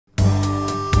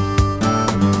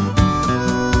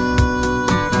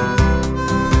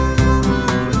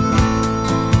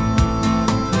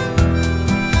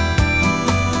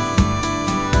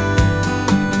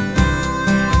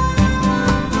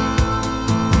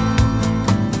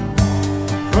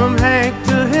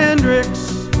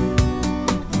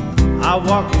I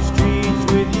walk the streets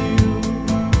with you.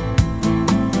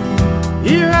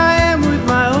 Here I am with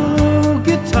my old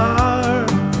guitar,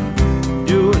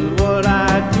 doing what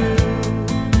I do.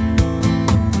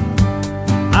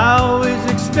 I always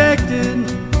expected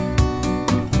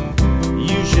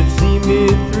you should see me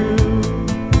through.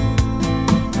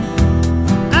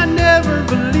 I never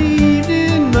believed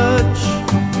in much,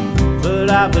 but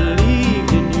I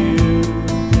believed in you.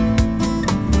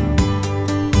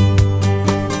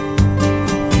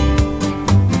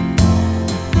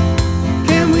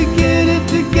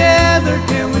 Together,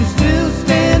 can we still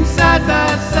stand side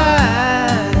by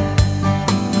side?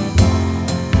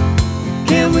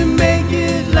 Can we make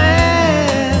it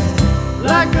last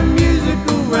like a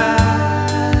musical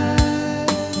ride?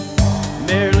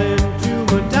 Maryland to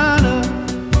Madonna,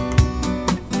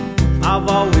 I've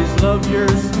always loved your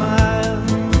smile.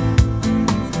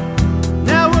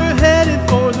 Now we're headed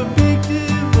for the big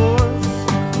divorce,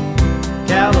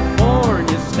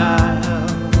 California style.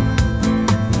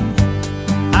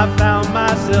 I found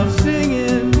myself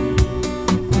singing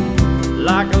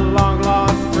like a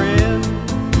long-lost friend.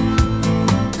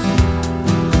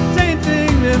 Same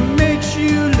thing that makes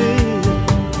you live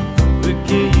will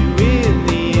kill you in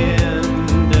the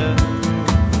end.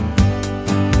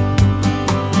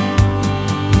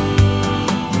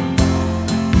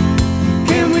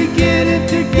 Can we get it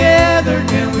together?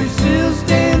 Can we still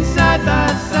stand side by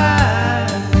side?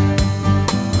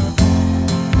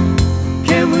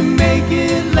 Can we make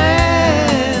it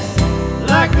last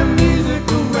like a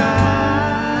musical ride?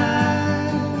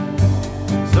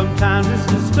 Sometimes it's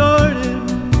distorted,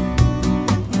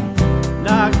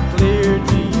 not clear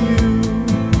to you.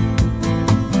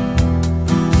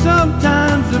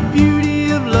 Sometimes the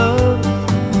beauty of love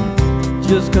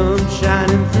just comes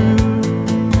shining through.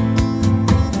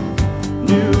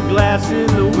 New glass in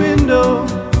the window,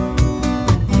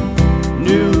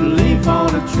 new leaf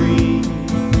on a tree.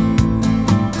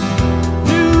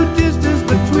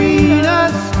 Between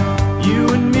us, you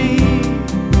and me,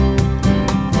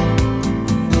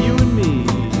 you and me.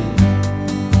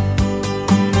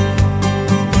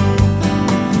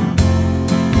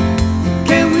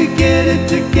 Can we get it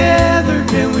together?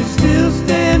 Can we still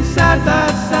stand side by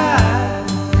side?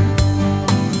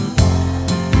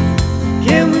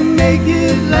 Can we make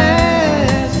it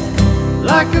last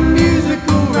like a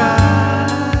musical ride?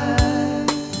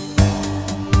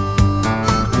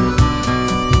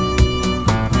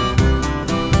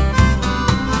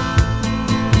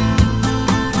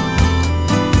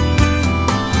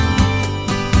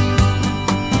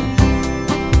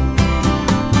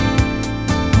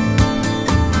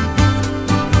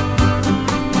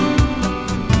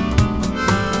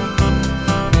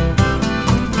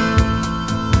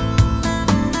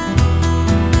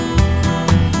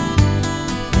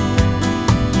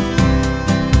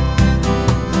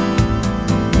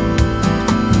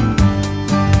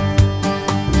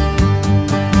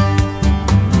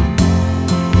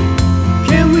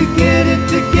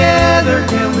 Together,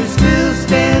 can we still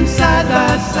stand side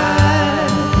by side?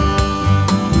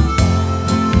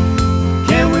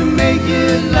 Can we make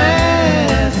it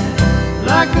last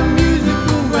like a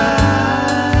musical ride?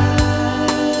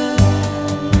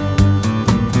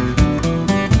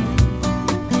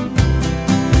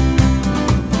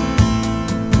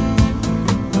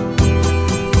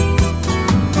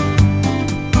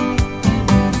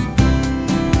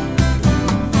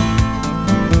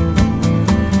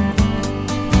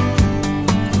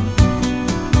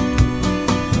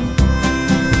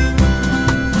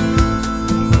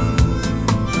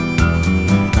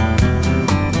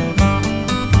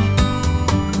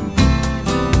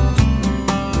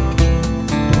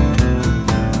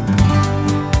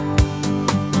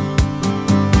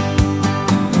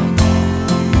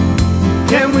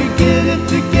 Can we get it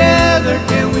together?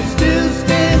 Can we still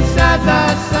stand side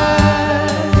by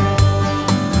side?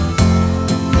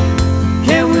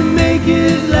 Can we make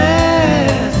it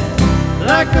last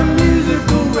like a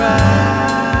musical ride?